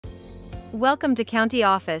Welcome to County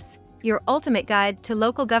Office, your ultimate guide to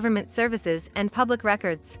local government services and public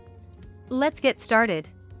records. Let's get started.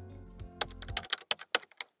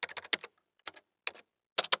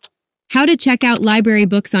 How to check out library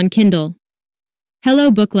books on Kindle.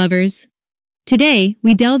 Hello, book lovers. Today,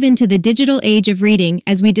 we delve into the digital age of reading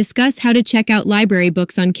as we discuss how to check out library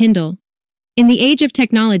books on Kindle. In the age of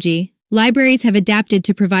technology, libraries have adapted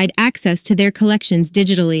to provide access to their collections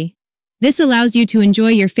digitally. This allows you to enjoy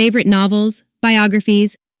your favorite novels,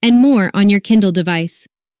 biographies, and more on your Kindle device.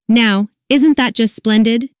 Now, isn't that just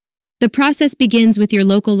splendid? The process begins with your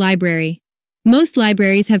local library. Most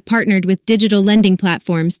libraries have partnered with digital lending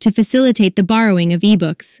platforms to facilitate the borrowing of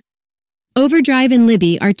ebooks. OverDrive and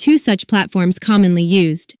Libby are two such platforms commonly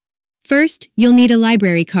used. First, you'll need a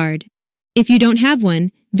library card. If you don't have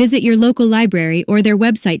one, visit your local library or their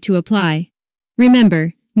website to apply.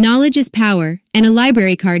 Remember, knowledge is power, and a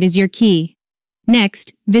library card is your key.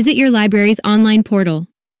 Next, visit your library's online portal.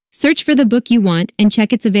 Search for the book you want and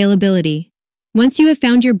check its availability. Once you have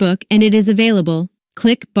found your book and it is available,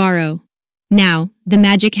 click Borrow. Now, the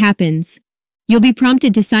magic happens. You'll be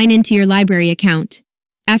prompted to sign into your library account.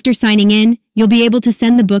 After signing in, you'll be able to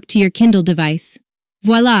send the book to your Kindle device.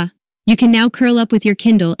 Voila! You can now curl up with your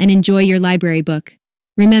Kindle and enjoy your library book.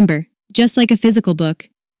 Remember, just like a physical book,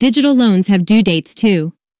 digital loans have due dates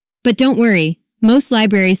too. But don't worry, most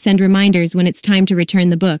libraries send reminders when it's time to return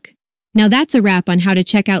the book. Now that's a wrap on how to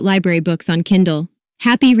check out library books on Kindle.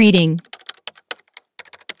 Happy reading!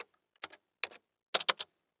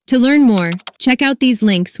 To learn more, check out these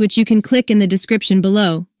links which you can click in the description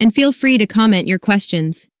below, and feel free to comment your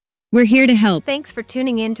questions. We're here to help. Thanks for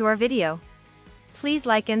tuning in to our video. Please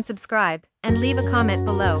like and subscribe, and leave a comment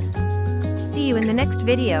below. See you in the next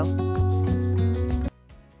video.